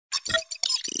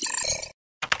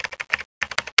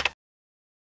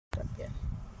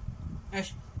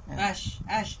Ash, Ash,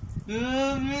 Ash.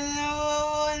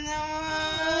 Bilawan naman.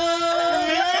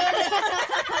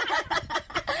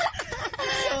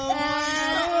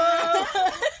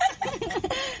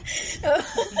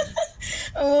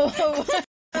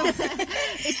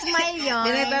 Smile yun.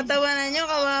 Pinagtatawanan nyo,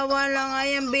 kawawa lang nga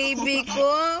yung baby ko.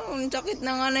 Ang sakit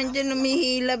na nga nandiyan,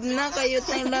 numihilab na kayo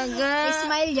talaga.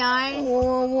 Smile yarn.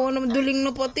 Oo, duling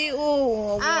na pati,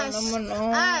 oh. Ash, naman, oh.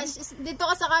 Ash, dito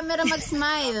ka sa camera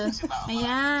mag-smile.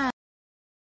 Ayan.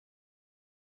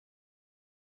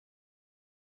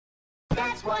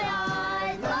 That's why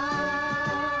I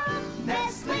love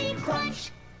Nestle Crunch.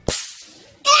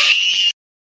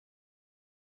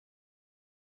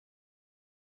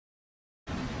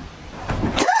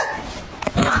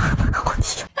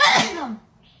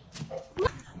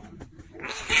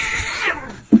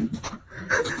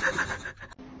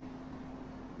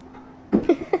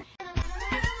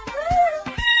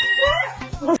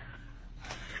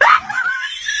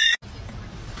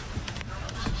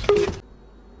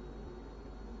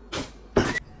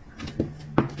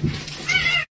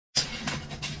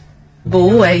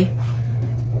 Boy.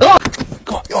 Oh!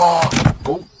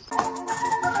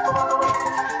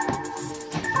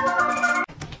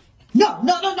 No!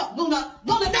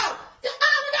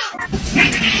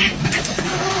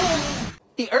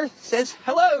 The Earth says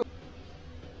hello.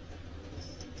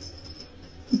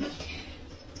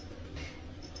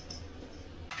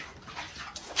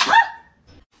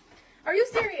 Are you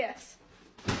serious?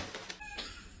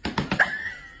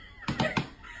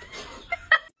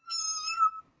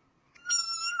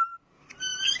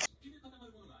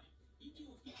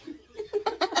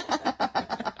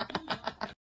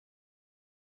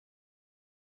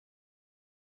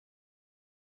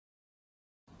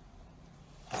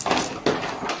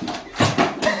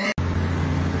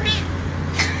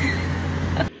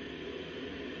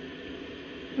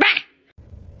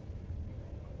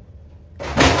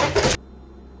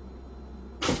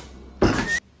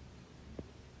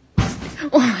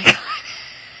 Oh my god.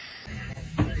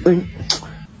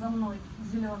 За мной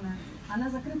зеленая. Она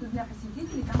закрыта для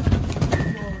посетителей. Там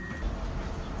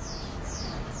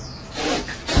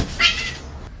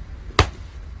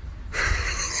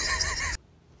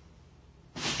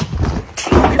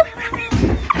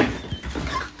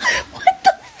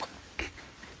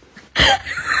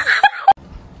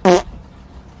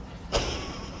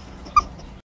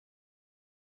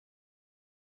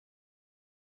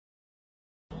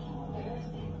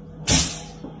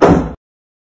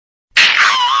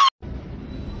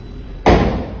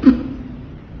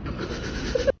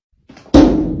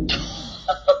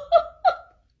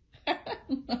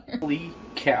Holy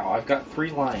cow, I've got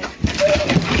 3 lions.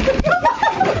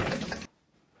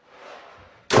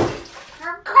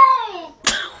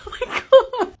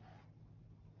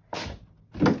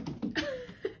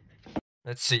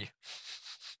 Let's see.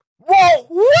 Whoa!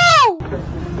 Whoa!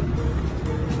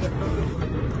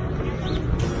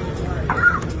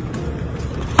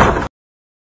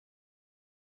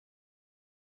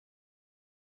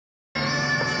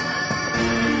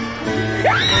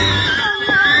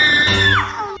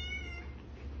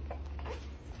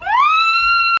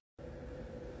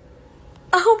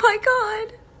 Oh my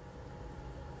god.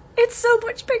 It's so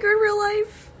much bigger in real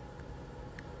life.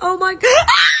 Oh my god.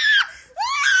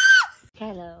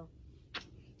 Hello.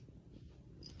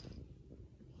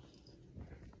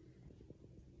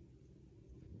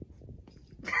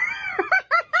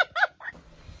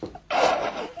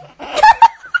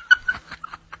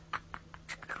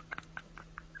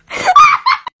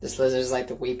 This lizard's like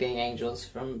the weeping angels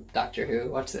from Doctor Who.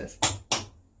 Watch this.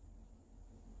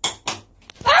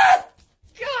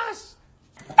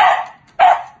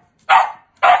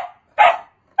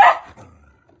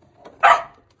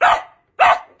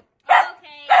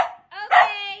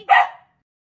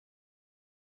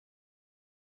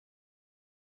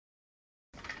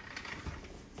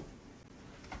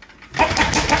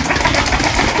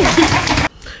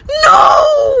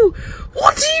 No!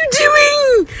 What are you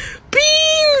doing?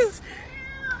 Beans!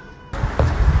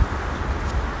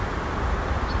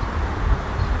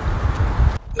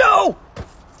 No!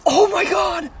 Oh my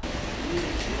god!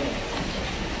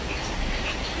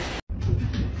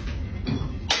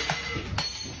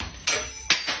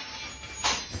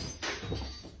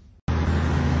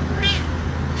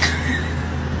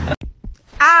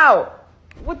 Ow!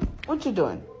 What you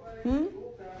doing? Hmm?